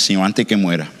vaya con el Señor, antes que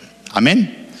muera.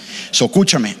 Amén.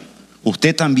 Escúchame.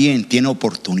 Usted también tiene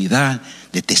oportunidad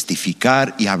de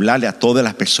testificar y hablarle a todas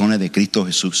las personas de Cristo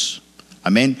Jesús.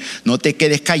 Amén. No te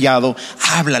quedes callado,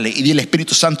 háblale y dile,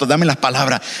 Espíritu Santo, dame las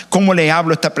palabras. ¿Cómo le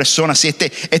hablo a esta persona? Si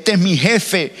este es mi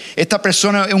jefe, esta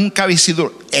persona es un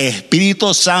cabecidor. El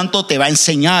Espíritu Santo te va a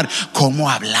enseñar cómo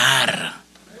hablar.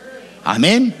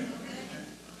 Amén.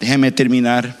 Déjeme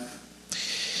terminar.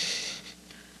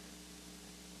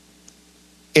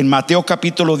 En Mateo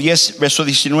capítulo 10, verso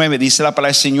 19, dice la palabra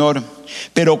del Señor: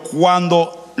 pero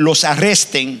cuando los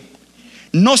arresten,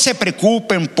 no se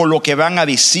preocupen por lo que van a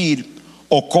decir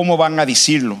o cómo van a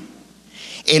decirlo.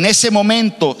 En ese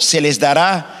momento se les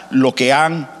dará lo que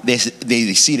han de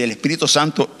decir. El Espíritu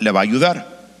Santo le va a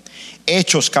ayudar.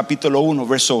 Hechos capítulo 1,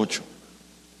 verso 8.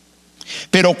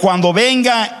 Pero cuando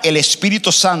venga el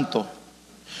Espíritu Santo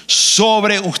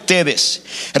sobre ustedes,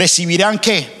 recibirán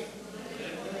 ¿qué?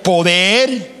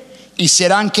 Poder, y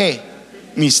serán ¿qué?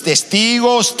 Mis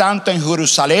testigos tanto en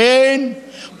Jerusalén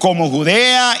como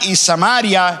Judea y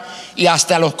Samaria y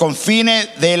hasta los confines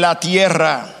de la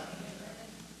tierra.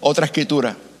 Otra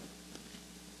escritura,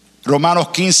 Romanos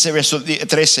 15, verso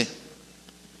 13.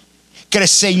 Que el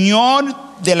Señor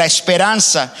de la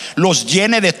esperanza los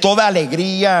llene de toda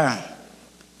alegría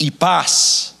y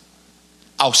paz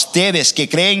a ustedes que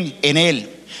creen en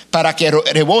Él, para que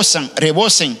rebosen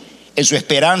en su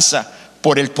esperanza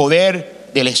por el poder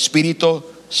del Espíritu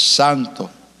Santo.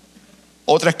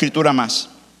 Otra escritura más,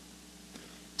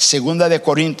 Segunda de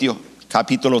Corintios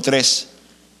capítulo 3.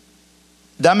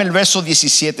 Dame el verso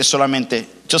 17 solamente,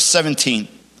 just 17.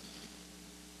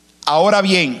 Ahora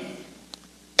bien,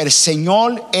 el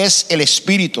Señor es el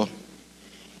Espíritu,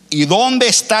 y donde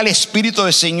está el Espíritu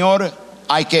del Señor,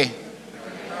 ¿hay qué?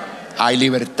 Hay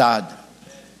libertad.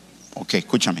 Ok,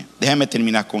 escúchame, déjame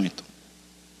terminar con esto.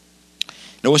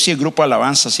 Luego, si el grupo de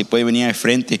alabanza si puede venir al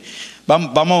frente,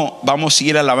 vamos a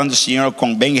seguir alabando al Señor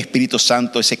con Ven Espíritu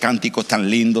Santo, ese cántico tan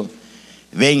lindo.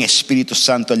 Ven, Espíritu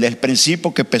Santo. Desde el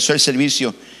principio que empezó el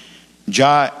servicio,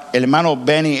 ya el hermano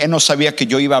Benny, él no sabía que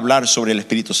yo iba a hablar sobre el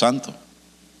Espíritu Santo.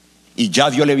 Y ya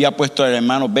Dios le había puesto al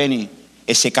hermano Benny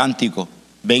ese cántico,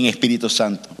 ven, Espíritu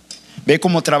Santo. ¿Ve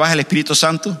cómo trabaja el Espíritu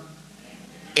Santo?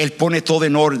 Él pone todo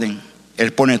en orden.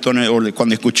 Él pone todo en orden.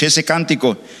 Cuando escuché ese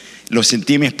cántico, lo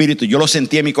sentí en mi espíritu. Yo lo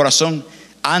sentí en mi corazón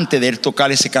antes de él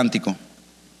tocar ese cántico.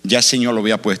 Ya el Señor lo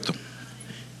había puesto.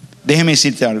 Déjeme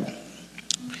decirte algo.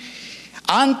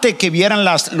 Antes que vieran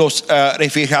los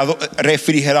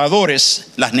refrigeradores,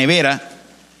 las neveras,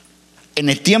 en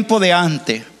el tiempo de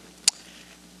antes,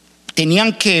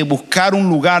 tenían que buscar un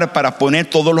lugar para poner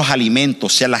todos los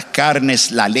alimentos, sea las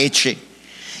carnes, la leche,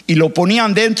 y lo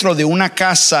ponían dentro de una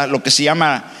casa, lo que se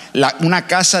llama una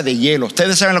casa de hielo.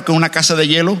 ¿Ustedes saben lo que es una casa de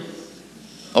hielo?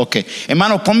 Ok,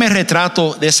 hermano, ponme el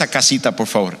retrato de esa casita, por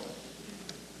favor.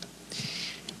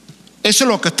 Eso es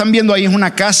lo que están viendo ahí, es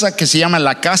una casa que se llama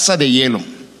la casa de hielo.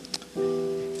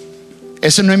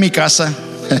 Esa no es mi casa.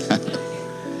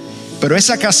 Pero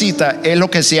esa casita es lo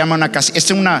que se llama una casa.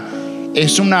 Es una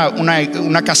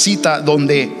casita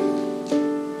donde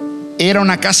era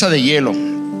una casa de hielo.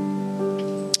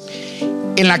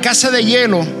 En la casa de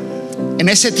hielo, en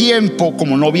ese tiempo,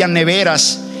 como no había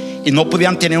neveras y no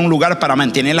podían tener un lugar para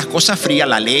mantener las cosas frías,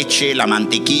 la leche, la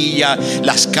mantequilla,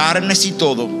 las carnes y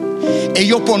todo,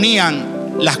 ellos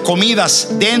ponían las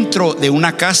comidas dentro de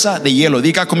una casa de hielo.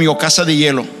 Diga conmigo, casa de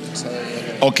hielo.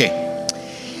 Ok.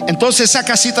 Entonces esa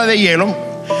casita de hielo,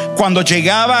 cuando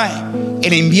llegaba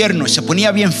el invierno y se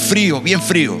ponía bien frío,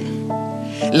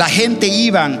 la gente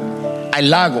iba al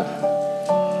lago.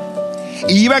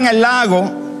 Y iban al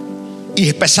lago y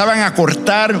empezaban a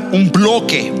cortar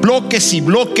bloques y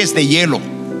bloques de hielo.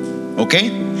 ¿Ok?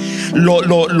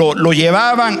 Lo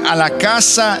llevaban a la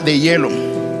casa de hielo.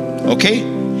 ¿Ok?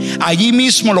 Allí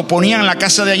mismo lo ponían en la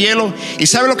casa de hielo. ¿Y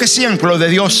sabe lo que hacían? Por lo de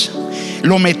Dios,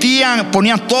 lo metían,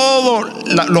 ponían todos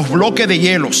los bloques de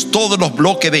hielos, todos los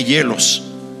bloques de hielos.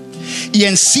 Y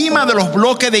encima de los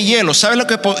bloques de hielo, ¿sabes lo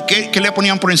que le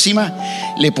ponían por encima?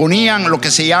 Le ponían lo que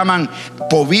se llaman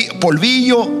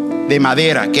polvillo de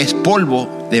madera, que es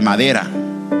polvo de madera.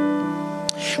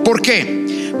 ¿Por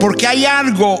qué? Porque hay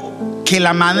algo que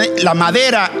la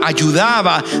madera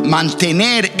ayudaba a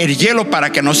mantener el hielo para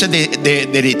que no se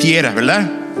derritiera, ¿verdad?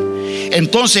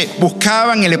 Entonces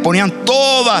buscaban y le ponían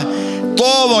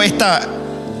todo este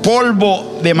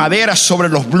polvo de madera sobre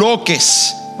los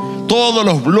bloques, todos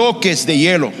los bloques de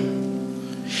hielo.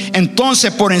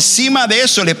 Entonces por encima de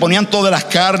eso le ponían todas las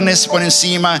carnes, por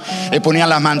encima le ponían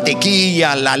la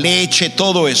mantequilla, la leche,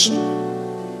 todo eso.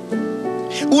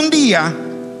 Un día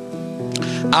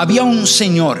había un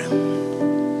señor,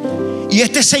 y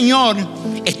este señor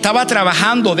estaba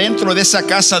trabajando dentro de esa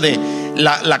casa de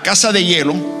la casa de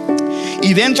hielo.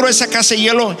 Y dentro de esa casa de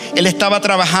hielo él estaba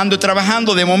trabajando y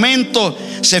trabajando. De momento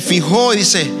se fijó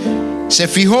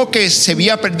que se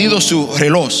había perdido su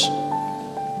reloj.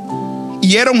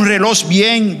 Y era un reloj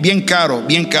bien caro,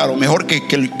 mejor que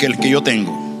el que yo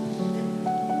tengo.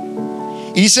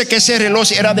 Y dice que ese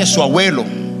reloj era de su abuelo,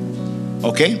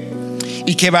 ¿ok?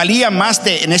 Y que valía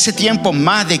en ese tiempo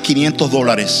más de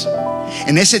 $500.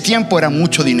 En ese tiempo era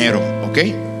mucho dinero, ¿ok?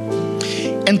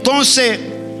 Entonces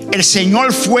el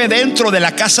Señor fue dentro de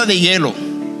la casa de hielo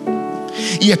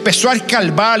y empezó a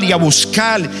escarbar y a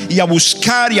buscar y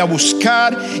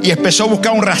empezó a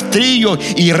buscar un rastrillo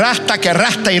y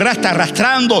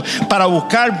arrastrando para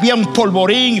buscar bien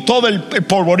polvorín, todo el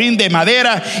polvorín de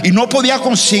madera, y no podía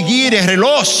conseguir el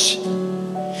reloj.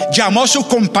 Llamó a sus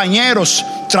compañeros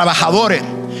trabajadores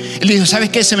y le dijo: ¿sabes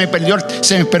qué? Se me perdió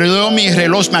mi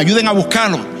reloj, me ayuden a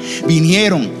buscarlo.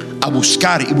 Vinieron a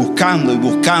buscar y buscando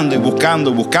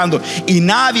y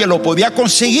nadie lo podía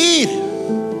conseguir.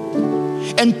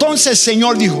 Entonces el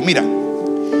Señor dijo: mira,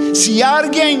 si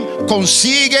alguien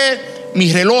consigue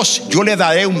mi reloj, yo le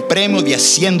daré un premio de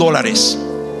 $100.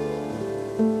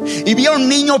 Y vio a un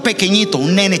niño pequeñito,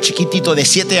 un nene chiquitito de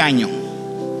 7 años,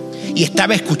 y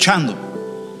estaba escuchando.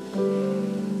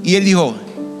 Y él dijo: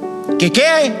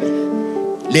 ¿qué?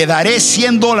 Le daré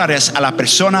 $100 a la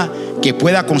persona que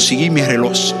pueda conseguir mi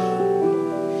reloj.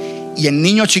 Y el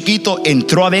niño chiquito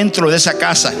entró adentro de esa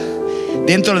casa,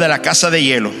 dentro de la casa de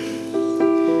hielo.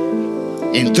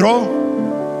 Entró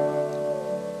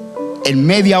en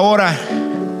media hora.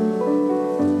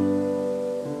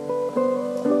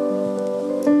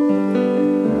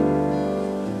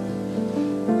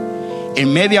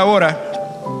 En media hora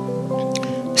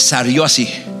salió así: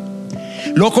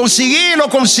 lo conseguí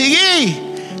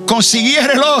el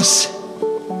reloj.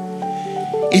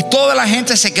 Y toda la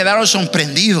gente se quedaron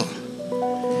sorprendidos.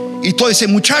 Y todo dice: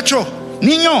 muchacho,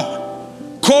 niño,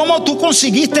 ¿Cómo tú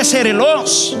conseguiste ese reloj?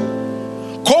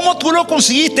 ¿Cómo tú lo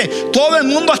conseguiste? Todo el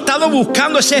mundo ha estado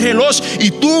buscando ese reloj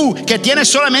y tú, que tienes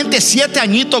solamente 7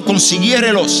 añitos, conseguí el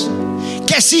reloj.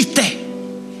 ¿Qué hiciste?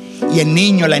 Y el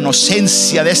niño, la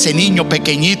inocencia de ese niño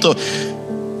pequeñito,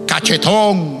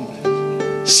 cachetón,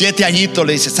 7 añitos,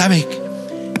 le dice: ¿sabes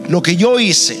lo que yo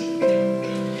hice?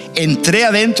 Entré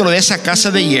adentro de esa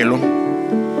casa de hielo,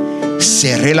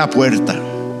 cerré la puerta,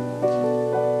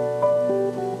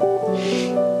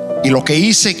 y lo que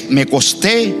hice, me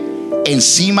acosté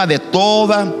encima de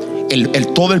todo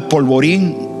el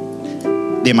polvorín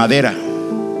de madera.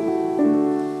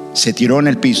 Se tiró en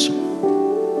el piso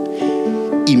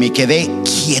y me quedé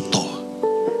quieto,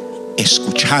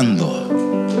 escuchando.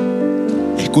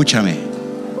 Escúchame.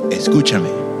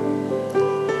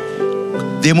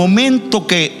 De momento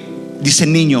que, dice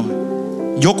el niño,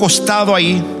 yo acostado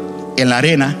ahí en la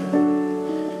arena,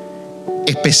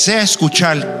 empecé a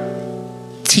escuchar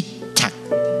tic-tac,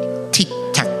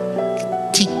 tic-tac,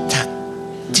 tic-tac,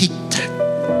 tic-tac,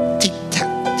 tic-tac,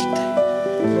 tic-tac.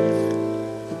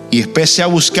 Y empecé a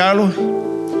buscarlo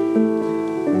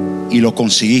y lo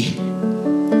conseguí.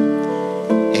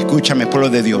 Escúchame, pueblo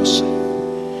de Dios.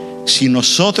 Si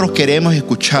nosotros queremos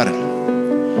escuchar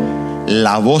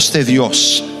la voz de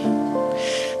Dios,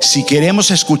 si queremos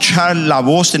escuchar la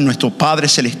voz de nuestro Padre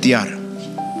Celestial,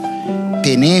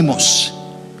 tenemos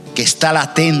que estar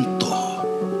atentos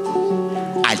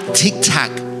al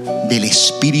tic-tac del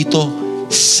Espíritu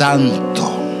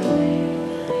Santo.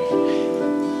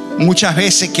 Muchas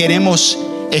veces queremos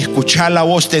escuchar la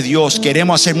voz de Dios,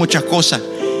 queremos hacer muchas cosas,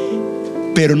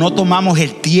 pero no tomamos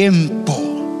el tiempo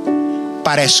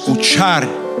para escuchar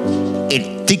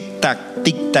el tic-tac,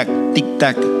 tic-tac,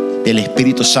 tic-tac del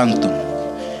Espíritu Santo.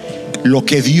 Lo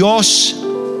que Dios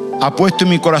ha puesto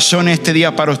en mi corazón este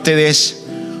día para ustedes,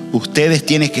 ustedes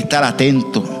tienen que estar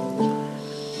atentos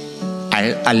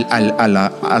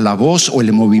a la voz o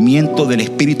el movimiento del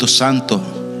Espíritu Santo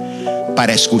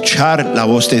para escuchar la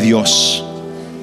voz de Dios.